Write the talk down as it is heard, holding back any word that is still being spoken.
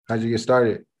How'd you get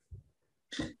started?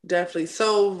 Definitely.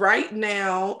 So right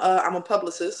now, I'm a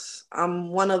publicist. I'm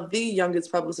one of the youngest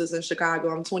publicists in Chicago.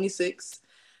 I'm 26.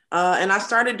 And I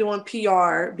started doing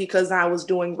PR because I was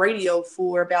doing radio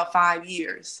for about 5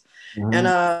 years. And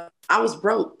Mhm. I was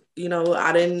broke.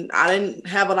 I didn't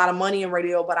have a lot of money in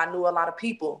radio, but I knew a lot of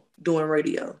people doing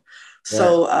radio. Right.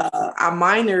 So I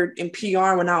minored in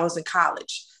PR when I was in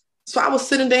college. So I was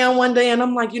sitting down one day and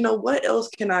I'm like, what else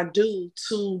can I do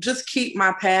to just keep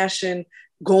my passion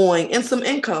going and some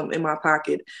income in my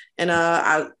pocket? And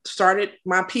I started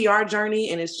my PR journey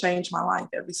and it's changed my life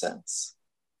ever since.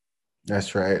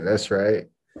 That's right. That's right.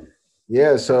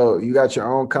 Yeah. So you got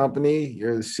your own company.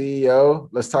 You're the CEO.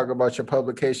 Let's talk about your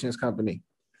publications company.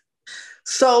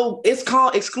 So it's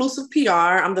called Exclusive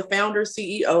PR. I'm the founder,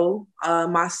 CEO,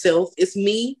 myself. It's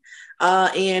me.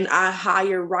 And I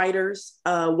hire writers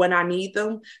when I need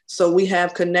them. So we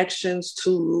have connections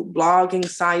to blogging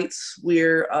sites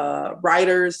where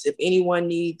writers, if anyone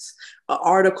needs an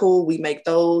article, we make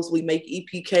those. We make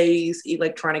EPKs,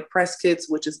 electronic press kits,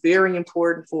 which is very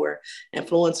important for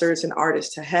influencers and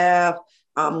artists to have.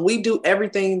 We do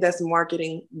everything that's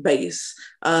marketing based.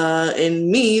 And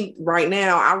me right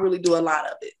now, I really do a lot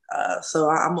of it. So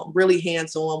I'm really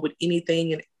hands on with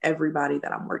anything and everybody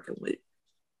that I'm working with.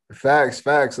 Facts,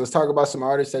 facts. Let's talk about some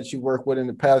artists that you work with in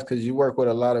the past, because you work with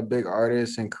a lot of big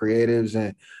artists and creatives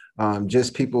and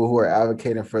just people who are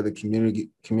advocating for the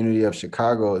community of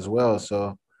Chicago as well.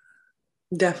 So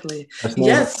Definitely. let's name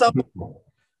Yes. So, people.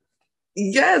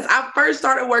 yes, I first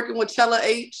started working with Chella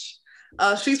H.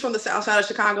 She's from the south side of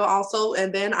Chicago also.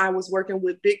 And then I was working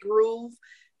with Big Groove.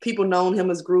 People know him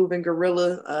as Groove and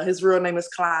Gorilla. His real name is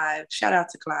Clive. Shout out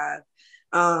to Clive.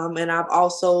 And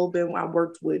I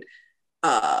worked with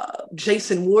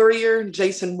Jason Warrior.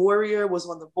 Jason Warrior was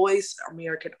on The Voice,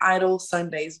 American Idol,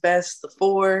 Sunday's Best, The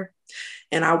Four.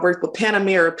 And I worked with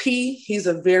Panamera P. He's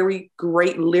a very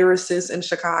great lyricist in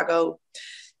Chicago.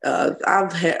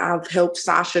 I've helped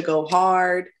Sasha go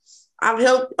hard. I've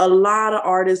helped a lot of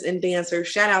artists and dancers.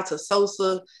 Shout out to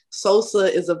Sosa.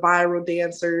 Sosa is a viral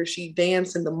dancer. She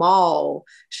danced in the mall.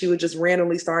 She would just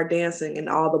randomly start dancing in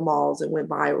all the malls and went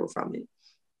viral from it.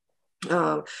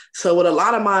 So with a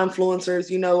lot of my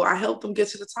influencers, I helped them get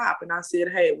to the top, and I said,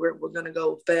 "Hey, we're gonna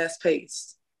go fast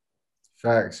paced."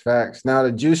 Facts, facts. Now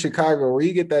the Juice Chicago, where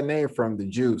you get that name from? The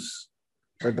Juice.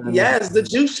 Where that name? Yes, the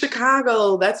Juice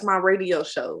Chicago. That's my radio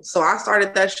show. So I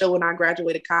started that show when I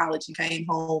graduated college and came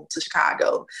home to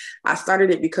Chicago. I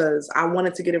started it because I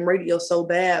wanted to get in radio so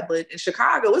bad, but in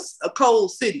Chicago, it's a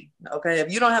cold city. Okay,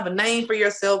 if you don't have a name for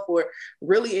yourself or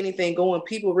really anything going,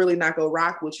 people really not gonna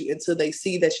rock with you until they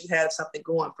see that you have something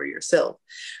going for yourself.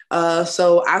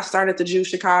 So I started the Juice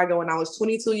Chicago when I was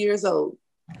 22 years old,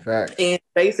 Facts. and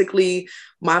basically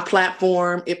my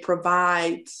platform it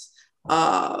provides.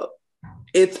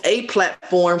 It's a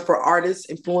platform for artists,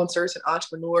 influencers, and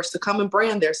entrepreneurs to come and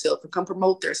brand themselves and come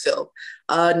promote themselves.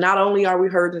 Not only are we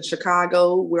heard in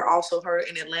Chicago, we're also heard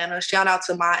in Atlanta. Shout out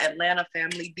to my Atlanta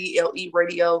family, BLE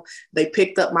Radio. They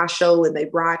picked up my show and they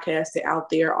broadcast it out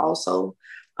there also.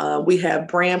 We have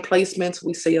brand placements.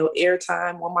 We sell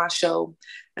airtime on my show.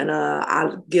 And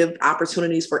I give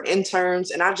opportunities for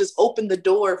interns. And I just opened the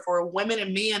door for women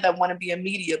and men that want to be in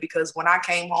media because when I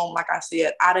came home, like I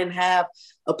said, I didn't have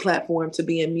a platform to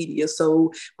be in media.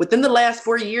 So within the last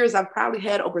 4 years, I've probably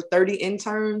had over 30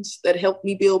 interns that helped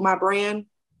me build my brand.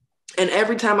 And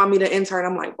every time I meet an intern,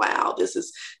 I'm like, wow, this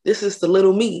is the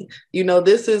little me.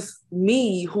 This is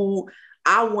me who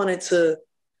I wanted to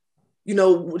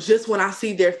just when I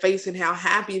see their face and how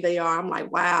happy they are, I'm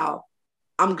like, wow,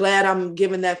 I'm glad I'm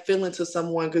giving that feeling to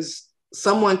someone because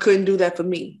someone couldn't do that for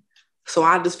me. So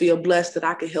I just feel blessed that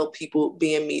I could help people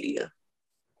be in media.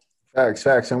 Facts,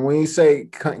 facts. And when you say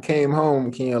came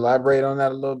home, can you elaborate on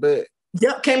that a little bit?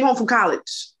 Yep, came home from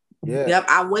college. Yeah. Yep,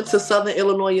 I went to Southern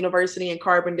Illinois University in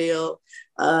Carbondale.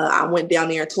 I went down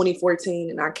there in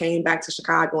 2014 and I came back to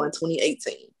Chicago in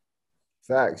 2018.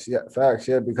 Facts. Yeah. Facts.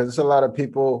 Yeah. Because it's a lot of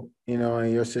people, in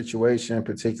your situation in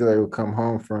particular who come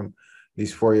home from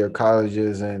these 4-year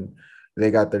colleges and they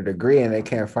got their degree and they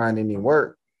can't find any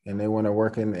work and they want to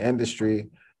work in the industry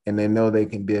and they know they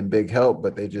can be a big help,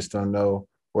 but they just don't know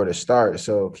where to start.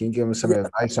 So can you give them some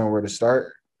advice on where to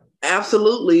start?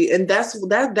 Absolutely. And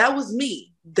that was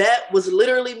me. That was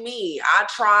literally me. I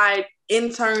tried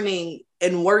interning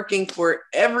and working for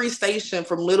every station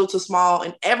from little to small,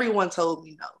 and everyone told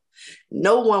me no.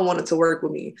 No one wanted to work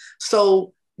with me.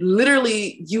 So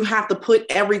literally, you have to put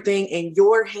everything in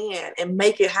your hand and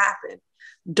make it happen.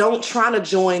 Don't try to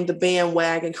join the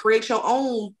bandwagon. Create your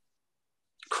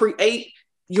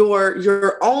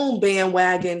own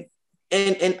bandwagon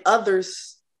and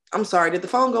others I'm sorry. Did the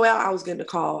phone go out? I was getting a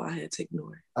call. I had to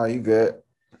ignore it. Oh, you good?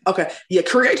 Okay. Yeah.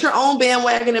 Create your own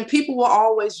bandwagon and people will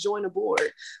always join the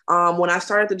board. When I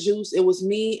started the Juice, it was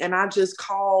me. And I just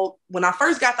called, when I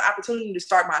first got the opportunity to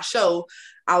start my show,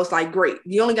 I was like, great.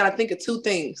 You only got to think of two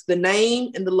things, the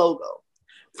name and the logo.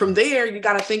 From there, you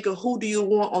got to think of who do you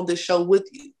want on this show with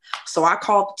you. So I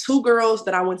called two girls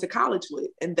that I went to college with,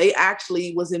 and they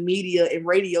actually was in media and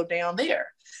radio down there.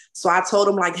 So I told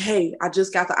them like, hey, I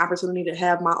just got the opportunity to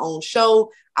have my own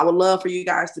show. I would love for you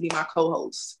guys to be my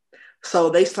co-host. So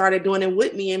they started doing it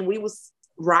with me and we was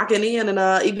rocking in. And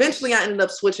eventually I ended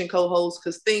up switching co-hosts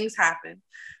because things happen.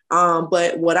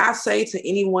 But what I say to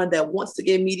anyone that wants to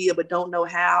get media but don't know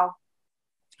how,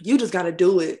 you just got to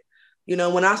do it. You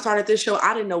know, when I started this show,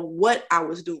 I didn't know what I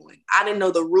was doing. I didn't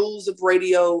know the rules of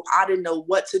radio. I didn't know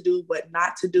what to do, what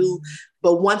not to do.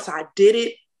 But once I did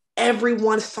it,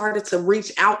 everyone started to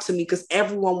reach out to me because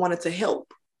everyone wanted to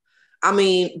help. I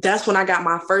mean, that's when I got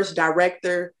my first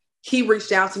director. He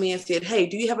reached out to me and said, hey,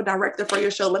 do you have a director for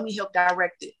your show? Let me help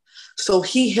direct it. So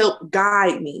he helped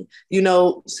guide me, you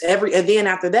know, and then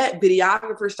after that,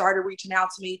 videographers started reaching out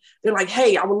to me. They're like,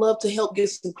 hey, I would love to help get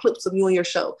some clips of you on your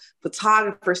show.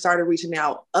 Photographers started reaching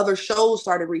out. Other shows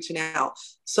started reaching out.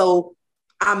 So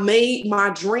I made my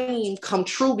dream come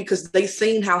true because they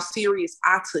seen how serious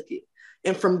I took it.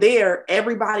 And from there,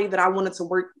 everybody that I wanted to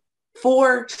work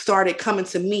for started coming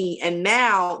to me, and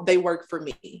now they work for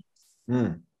me.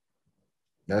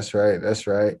 That's right. That's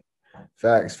right.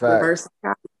 Facts. Reverse.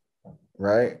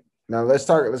 Right. Now let's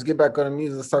get back on the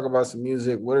music. Let's talk about some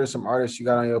music. What are some artists you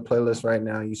got on your playlist right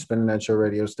now? You spinning at your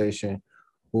radio station.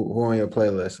 Who on your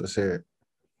playlist? Let's hear it.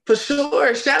 For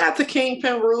sure. Shout out to King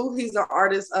Penru. He's an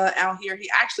artist out here. He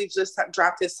actually just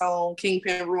dropped his song, King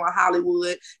Penru in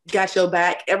Hollywood. Got Your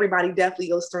Back. Everybody definitely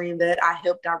go stream that. I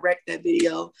helped direct that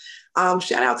video.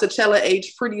 Shout out to Chella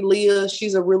H, Pretty Leah.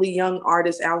 She's a really young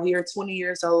artist out here, 20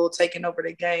 years old, taking over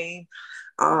the game.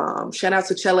 Shout out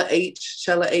to Chella H.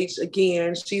 Chella H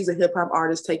again. She's a hip hop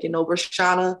artist taking over.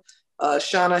 Shauna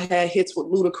had hits with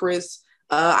Ludacris.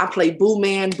 I play Boo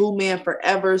Man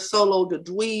Forever, Solo the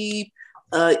Dweeb.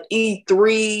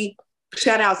 E3,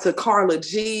 shout out to Carla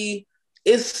G.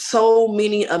 It's so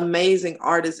many amazing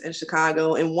artists in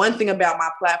Chicago. And one thing about my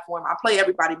platform, I play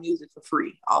everybody music for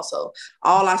free also.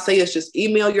 All I say is just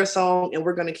email your song and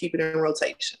we're going to keep it in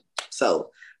rotation.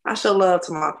 So I show love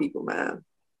to my people, man.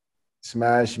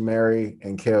 Smash, marry,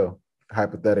 and kill,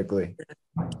 hypothetically.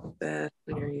 Smash,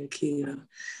 marry, and kill.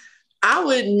 I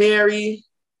would marry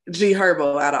G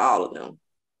Herbo out of all of them.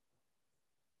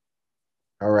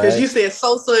 All right. Because you said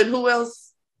Sosa and who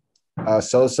else?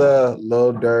 Sosa,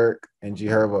 Lil Durk, and G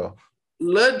Herbo.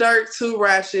 Lil Durk, too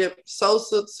ratchet.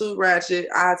 Sosa, too ratchet.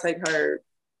 I take her.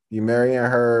 You marrying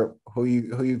her? Who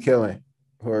you killing?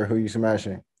 Who you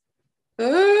smashing?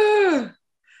 I'm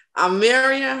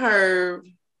marrying her.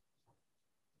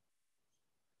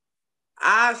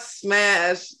 I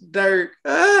smash Durk.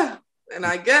 And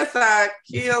I guess I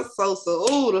kill Sosa.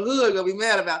 Ooh, the hood gonna be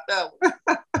mad about that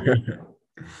one.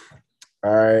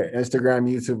 All right, Instagram,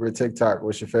 YouTube, or TikTok.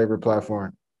 What's your favorite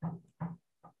platform?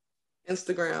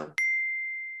 Instagram.